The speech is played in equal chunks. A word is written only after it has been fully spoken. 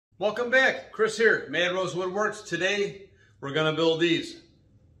Welcome back, Chris here, Mad Rose Woodworks. Today we're gonna build these.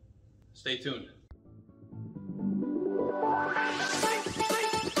 Stay tuned.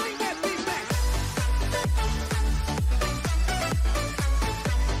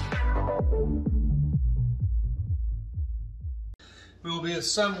 We will be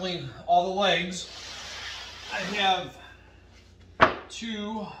assembling all the legs. I have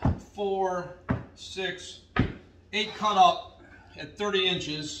 2, 4, 6, 8 cut up at 30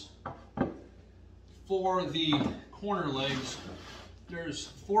 inches for the corner legs. There's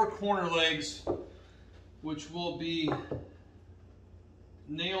 4 corner legs which will be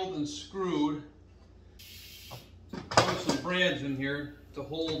nailed and screwed. Put some brads in here to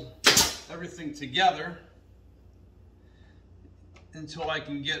hold everything together until I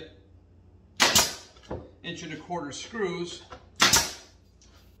can get 1.25" screws.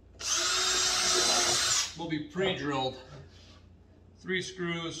 Will be pre-drilled. 3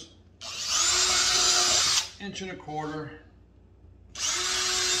 screws, 1.25",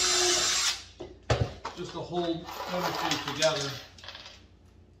 just to hold everything together.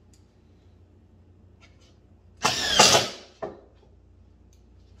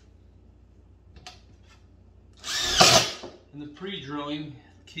 And the pre-drilling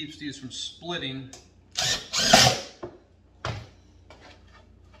keeps these from splitting.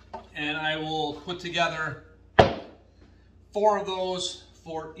 And I will put together 4 of those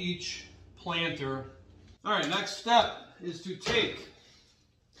for each planter. All right, next step is to take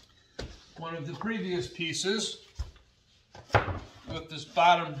one of the previous pieces with this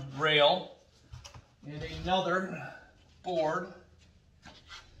bottom rail and another board.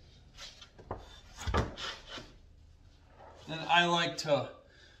 And I like to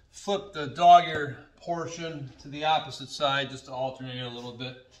flip the dog ear portion to the opposite side just to alternate it a little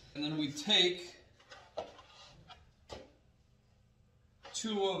bit. And then we take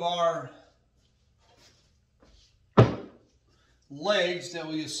 2 of our legs that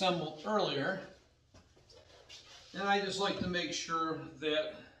we assembled earlier, and I just like to make sure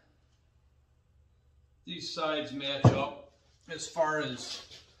that these sides match up as far as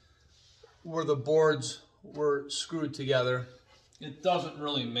where the boards were screwed together. It doesn't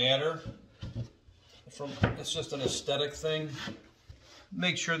really matter. It's just an aesthetic thing.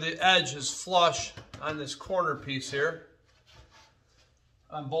 Make sure the edge is flush on this corner piece here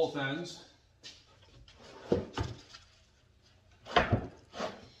on both ends.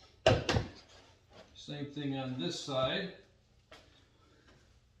 Same thing on this side.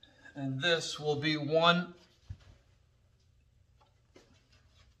 And this will be one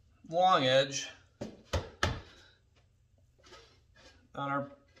long edge on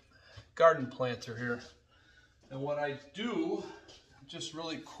our garden planter here. And what I do, just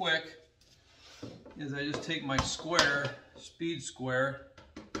really quick, is I just take my square, speed square,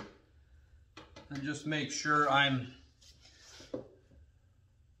 and just make sure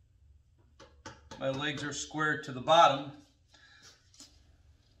my legs are squared to the bottom.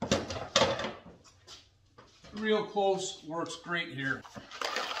 Real close works great here.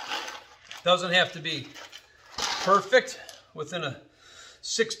 Doesn't have to be perfect. Within a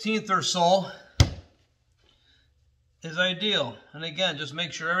 1/16 or so is ideal. And again, just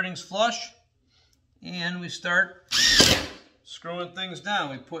make sure everything's flush, and we start screwing things down.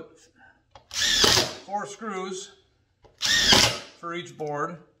 We put 4 screws for each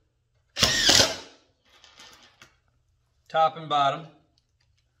board, top and bottom.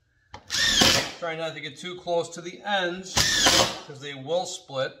 Try not to get too close to the ends because they will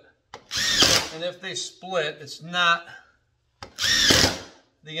split. And if they split, it's not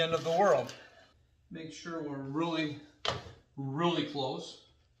the end of the world. Make sure we're really close.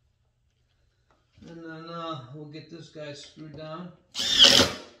 And then we'll get this guy screwed down.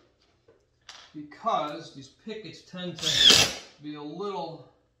 Because these pickets tend to be a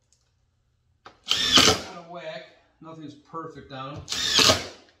little out of whack. Nothing's perfect on them.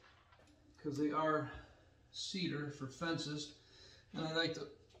 Because they are cedar for fences. And I like to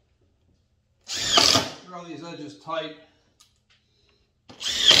draw these edges tight.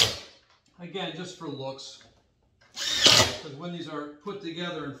 Again, just for looks. Because when these are put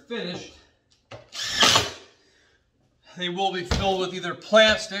together and finished, they will be filled with either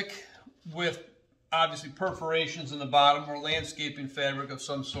plastic with obviously perforations in the bottom or landscaping fabric of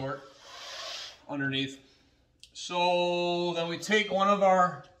some sort underneath. So then we take one of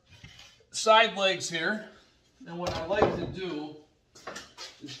our side legs here, and what I like to do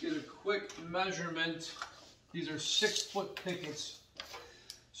is get a quick measurement. These are 6-foot pickets.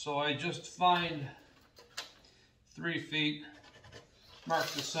 So I just find 3 feet, mark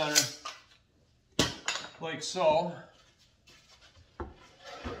the center, like so.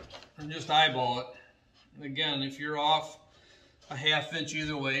 and just eyeball it. And again, if you're off a ½ inch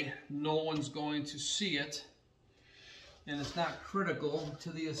either way, no one's going to see it, and it's not critical to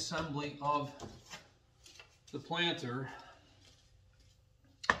the assembly of the planter.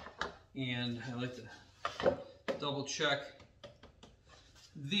 And I like to double check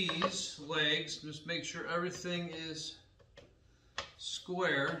these legs, just make sure everything is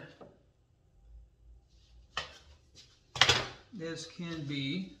square as can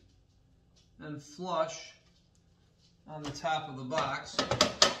be and flush on the top of the box.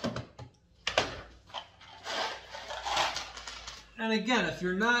 And again, if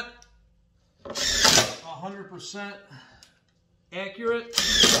you're not 100% accurate,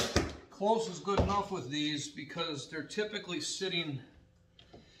 close is good enough with these because they're typically sitting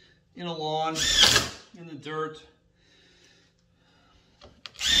in a lawn, in the dirt,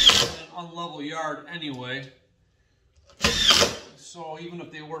 in an unlevel yard anyway. So even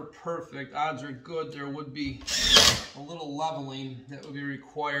if they were perfect, odds are good there would be a little leveling that would be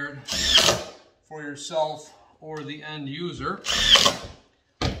required for yourself or the end user.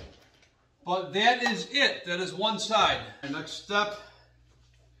 But that is it. That is one side. The next step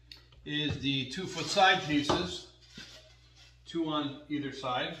is the 2-foot side pieces, 2 on either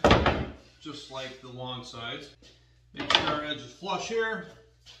side, just like the long sides. Make sure our edge is flush here,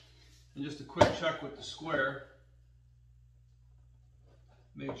 and just a quick check with the square.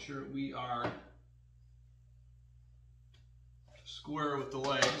 Make sure we are square with the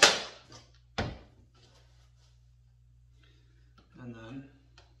legs, and then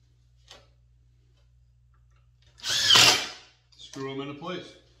screw them into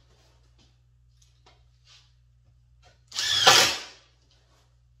place.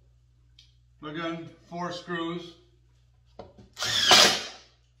 Again, 4 screws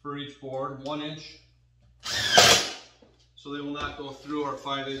for each board, 1 inch, so they will not go through our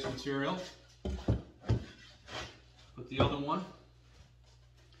 5/8 material. Put the other one,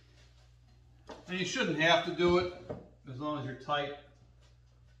 and you shouldn't have to do it as long as you're tight,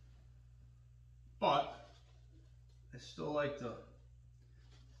 but I still like to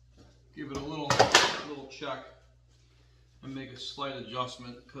give it a little check and make a slight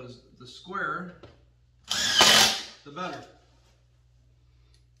adjustment, because the squarer, the better.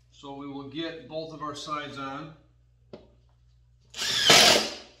 So we will get both of our sides on.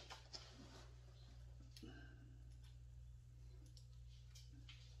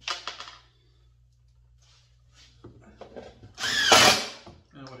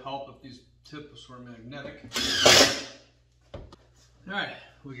 And it would help if these tips were magnetic. Alright,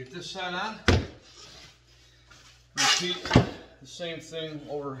 we get this side on. Repeat the same thing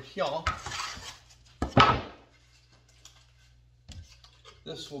over here.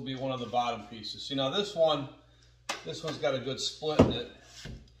 This will be one of the bottom pieces. See, now this one's got a good split in it.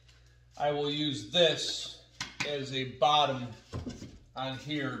 I will use this as a bottom on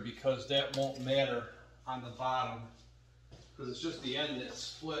here because that won't matter on the bottom, because it's just the end that's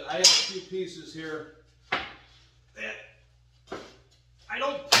split. I have a few pieces here that I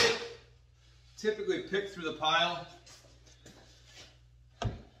don't typically pick through the pile.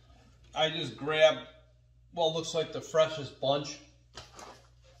 I just grab what looks like the freshest bunch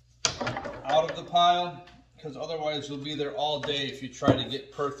out of the pile, because otherwise you'll be there all day if you try to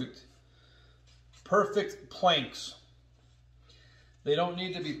get perfect planks. They don't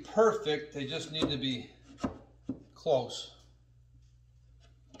need to be perfect, they just need to be close,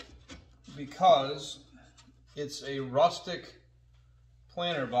 because it's a rustic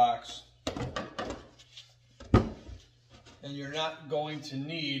planter box and you're not going to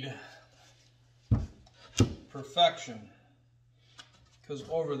need perfection, because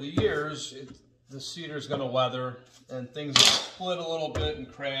over the years the cedar is going to weather and things will split a little bit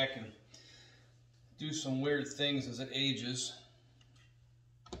and crack and do some weird things as it ages.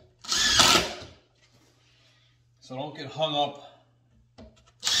 So don't get hung up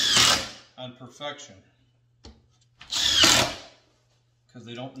on perfection, because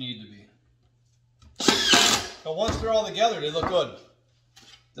they don't need to be. But once they're all together, they look good.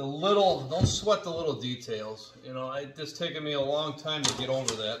 Don't sweat the little details. You know, it's taken me a long time to get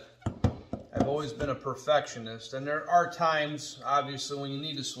over that. I've always been a perfectionist, and there are times, obviously, when you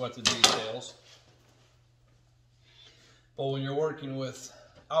need to sweat the details. But when you're working with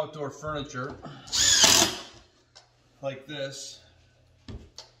outdoor furniture like this,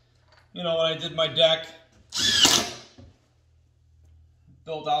 you know, when I did my deck,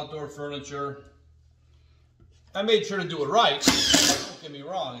 built outdoor furniture, I made sure to do it right. Don't get me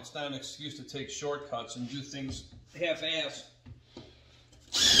wrong, it's not an excuse to take shortcuts and do things half-assed.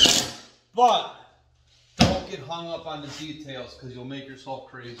 But don't get hung up on the details because you'll make yourself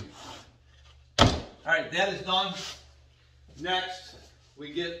crazy. All right, that is done. Next,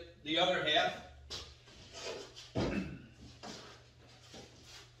 we get the other half.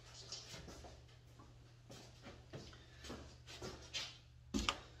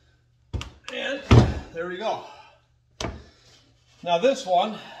 And there we go. Now this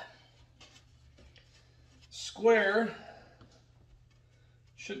one, square,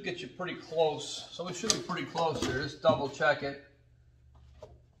 should get you pretty close. So we should be pretty close here. Just double check it.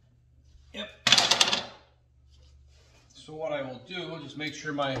 Yep. So what I will do, just make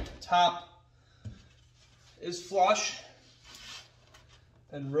sure my top is flush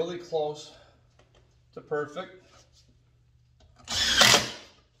and really close to perfect.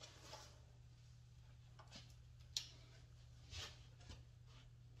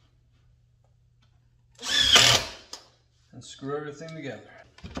 And screw everything together.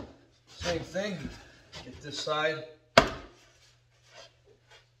 Same thing, get this side.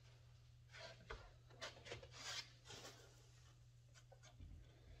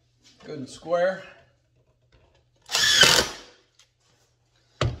 Good and square.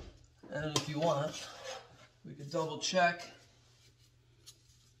 And if you want, we can double check.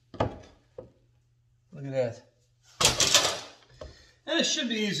 Look at that. And it should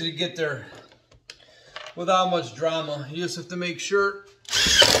be easy to get there without much drama. You just have to make sure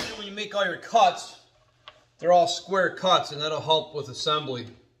that when you make all your cuts, they're all square cuts, and that'll help with assembly.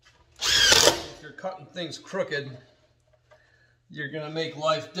 If you're cutting things crooked, you're going to make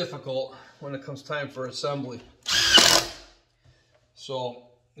life difficult when it comes time for assembly. So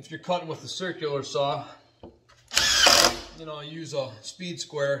if you're cutting with a circular saw, you know, use a speed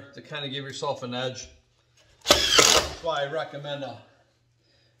square to kind of give yourself an edge. That's why I recommend a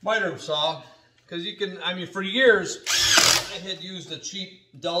miter saw, because you can, I mean, for years I had used a cheap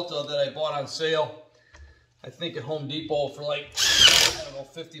Delta that I bought on sale, I think at Home Depot for like, I don't know,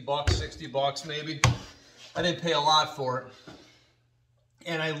 50 bucks, 60 bucks maybe. I didn't pay a lot for it.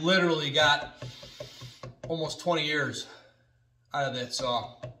 And I literally got almost 20 years out of that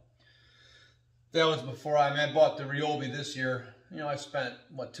saw. That was before I bought the Ryobi this year. You know, I spent,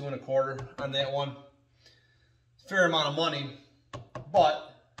 what, $2.25 on that one. Fair amount of money,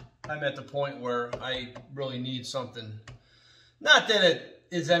 but I'm at the point where I really need something. Not that it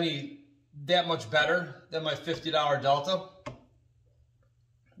is that much better than my $50 Delta.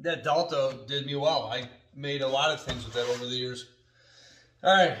 That Delta did me well. I made a lot of things with that over the years.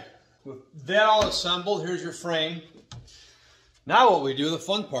 All right, with that all assembled, here's your frame. Now what we do, the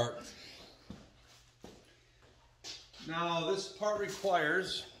fun part. Now this part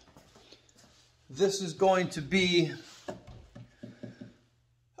requires, this is going to be,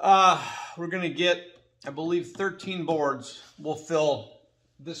 we're going to get, I believe 13 boards will fill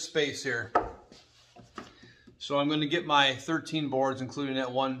this space here. So I'm going to get my 13 boards, including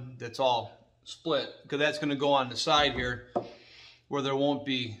that one that's all split, because that's going to go on the side here, where there won't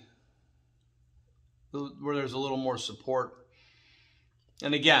be, where there's a little more support.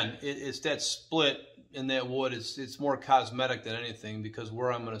 And again, it's that split in that wood, it's more cosmetic than anything, because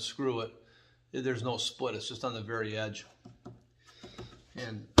where I'm going to screw it, there's no split, it's just on the very edge.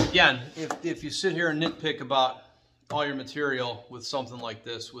 And again, if you sit here and nitpick about all your material with something like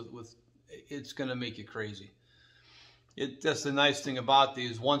this, it's going to make you crazy. That's the nice thing about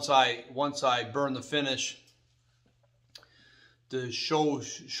these. Once I burn the finish, the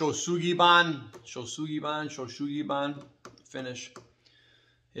Shosugiban finish,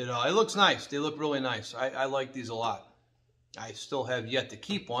 it looks nice. They look really nice. I like these a lot. I still have yet to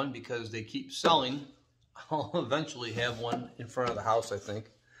keep one because they keep selling. I'll eventually have one in front of the house, I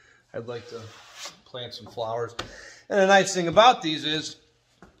think. I'd like to plant some flowers. And the nice thing about these is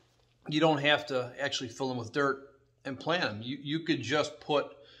you don't have to actually fill them with dirt and plant them. You could just put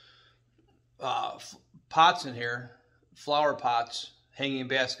pots in here, flower pots, hanging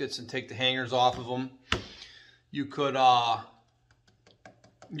baskets, and take the hangers off of them. You could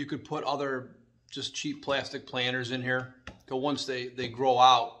put other just cheap plastic planters in here. So once they grow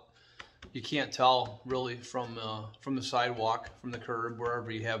out, you can't tell really from the sidewalk, from the curb,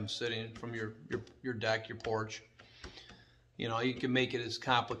 wherever you have them sitting, from your deck, your porch. You know, you can make it as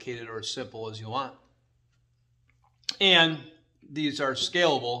complicated or as simple as you want. And these are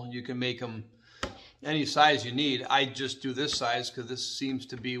scalable. You can make them any size you need. I just do this size because this seems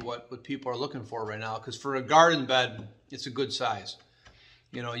to be what people are looking for right now. Because for a garden bed, it's a good size.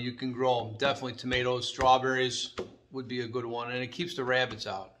 You know, you can grow definitely tomatoes, strawberries would be a good one, and it keeps the rabbits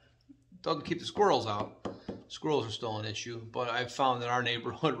out. Doesn't keep the squirrels out. Squirrels are still an issue, but I've found that our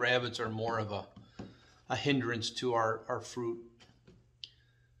neighborhood rabbits are more of a hindrance to our fruit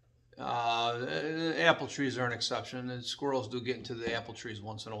Apple trees are an exception, and squirrels do get into the apple trees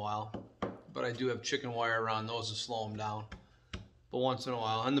once in a while. But I do have chicken wire around those to slow them down. But once in a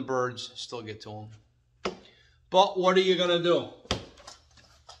while, and the birds still get to them. But what are you gonna do? All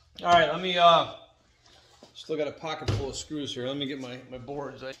right, let me. Still got a pocket full of screws here. Let me get my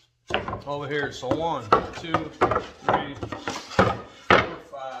boards over here. So 1, 2, 3, 4,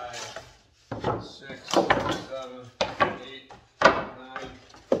 5, 6, 7, 8, 9,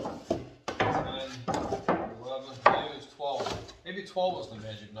 10, 11. Maybe it's 12. Maybe 12 was the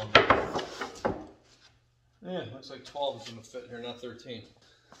magic number. Yeah, looks like 12 is going to fit here, not 13.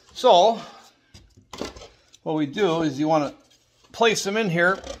 So, what we do is you want to place them in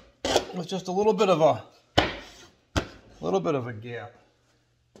here with just a little bit of a gap.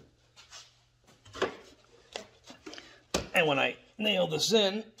 And when I nail this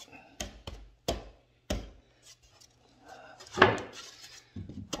in, I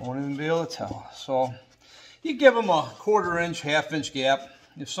won't even be able to tell. So, you give them a 1/4 inch, 1/2 inch gap.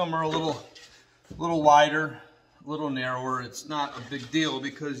 If some are a little wider, a little narrower, it's not a big deal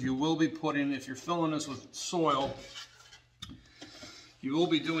because you will be putting, if you're filling this with soil, you will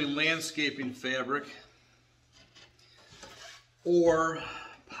be doing landscaping fabric, or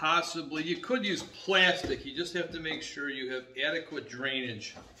possibly you could use plastic. You just have to make sure you have adequate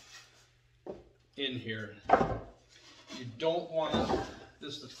drainage in here. You don't want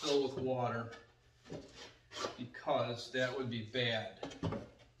this to fill with water because that would be bad.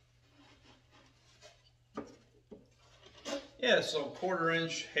 Yeah, so 1/4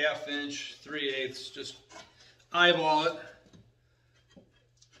 inch, 1/2 inch, 3/8, just eyeball it.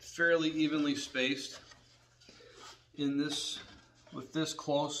 Fairly evenly spaced. In this, with this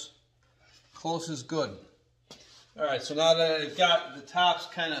close is good. All right, so now that I've got the tops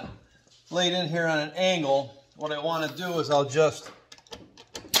kind of laid in here on an angle, what I want to do is I'll just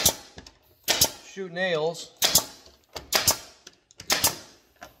shoot nails.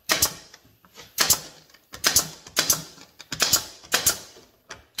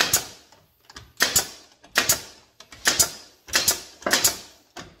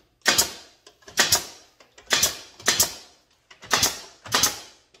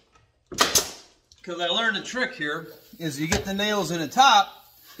 Because I learned a trick here, is you get the nails in the top.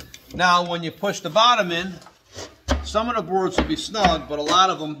 Now when you push the bottom in, some of the boards will be snug, but a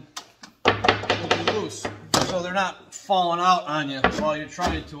lot of them will be loose. So they're not falling out on you while you're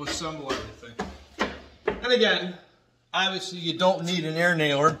trying to assemble everything. And again, obviously you don't need an air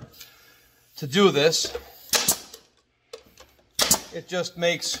nailer to do this. It just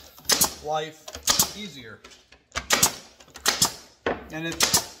makes life easier. And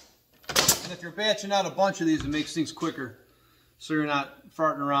if you're batching out a bunch of these, it makes things quicker, so you're not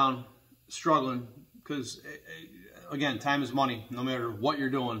farting around struggling, because again, time is money. No matter what you're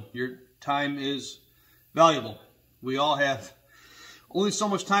doing, your time is valuable. We all have only so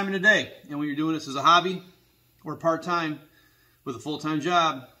much time in a day, and when you're doing this as a hobby or part-time with a full-time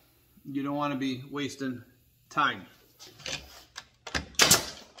job, you don't want to be wasting time.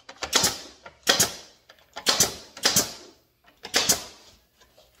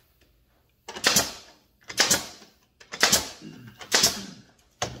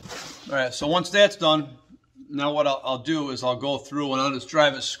 All right, so once that's done, now what I'll do is I'll go through and I'll just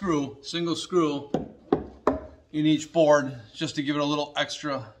drive a screw, single screw, in each board, just to give it a little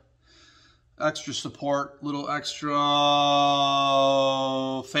extra support, little extra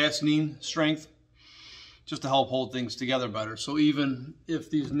fastening strength, just to help hold things together better. So even if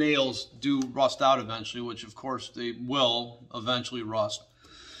these nails do rust out eventually, which of course they will eventually rust,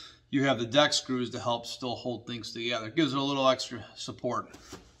 you have the deck screws to help still hold things together. It gives it a little extra support.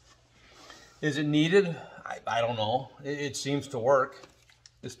 Is it needed? I don't know. It seems to work.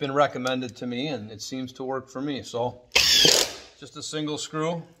 It's been recommended to me, and it seems to work for me. So, just a single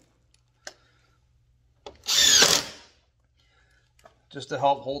screw, just to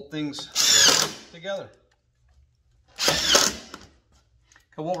help hold things together.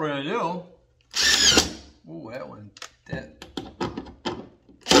 So what we're going to do, ooh, that one,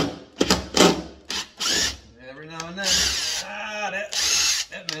 every now and then,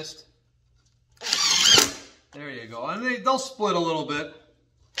 that missed. There you go. And they'll split a little bit.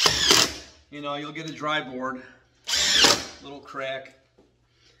 You know, you'll get a dry board, little crack,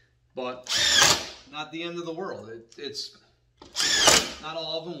 but not the end of the world. It's not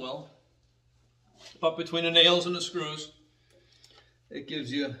all of them will. But between the nails and the screws, it gives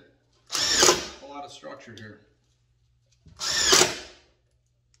you a lot of structure here.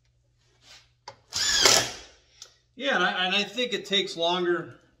 Yeah, and I think it takes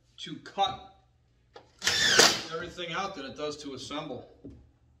longer to cut everything out than it does to assemble.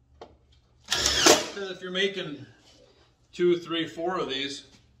 Because if you're making 2, 3, 4 of these,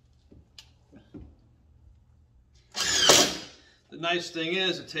 the nice thing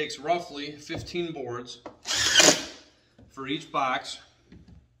is it takes roughly 15 boards for each box.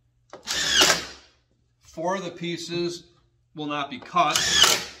 4 of the pieces will not be cut,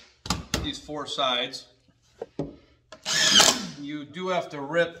 these 4 sides. You do have to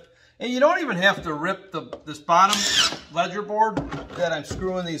rip, and you don't even have to rip this bottom ledger board that I'm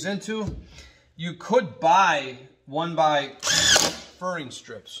screwing these into. You could buy 1x furring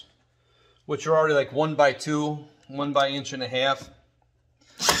strips, which are already like 1x2, 1x1.5 inches.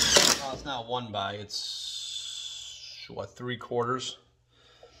 Well, it's not 1x, it's what, 3/4.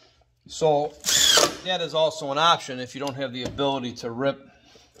 So that is also an option if you don't have the ability to rip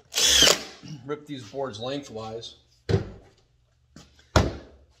these boards lengthwise.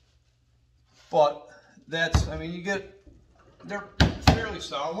 But that's, I mean, they're fairly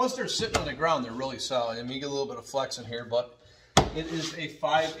solid. Once they're sitting on the ground, they're really solid. I mean, you get a little bit of flex in here, but it is a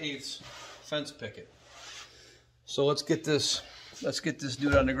 5/8 fence picket. So let's get this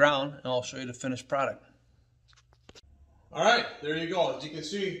dude on the ground, and I'll show you the finished product. All right, there you go. As you can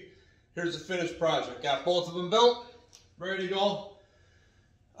see, here's the finished project. Got both of them built, ready to go.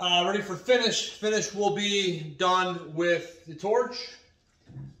 Ready for finish. Finish will be done with the torch,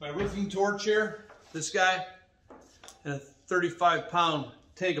 my roofing torch here, this guy, and a 35-pound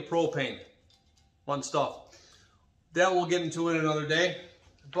tank of propane. Fun stuff. That we'll get into in another day.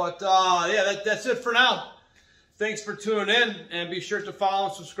 But yeah, that's it for now. Thanks for tuning in, and be sure to follow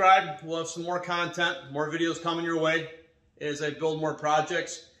and subscribe. We'll have some more content, more videos coming your way as I build more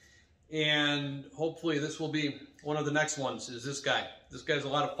projects. And hopefully this will be one of the next ones, is this guy. This guy's a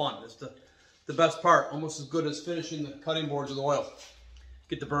lot of fun. It's the best part, almost as good as finishing the cutting boards with oil.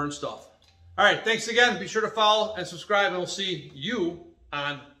 Get the burn stuff. All right, thanks again. Be sure to follow and subscribe, and we'll see you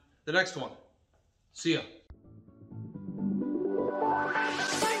on the next one. See ya.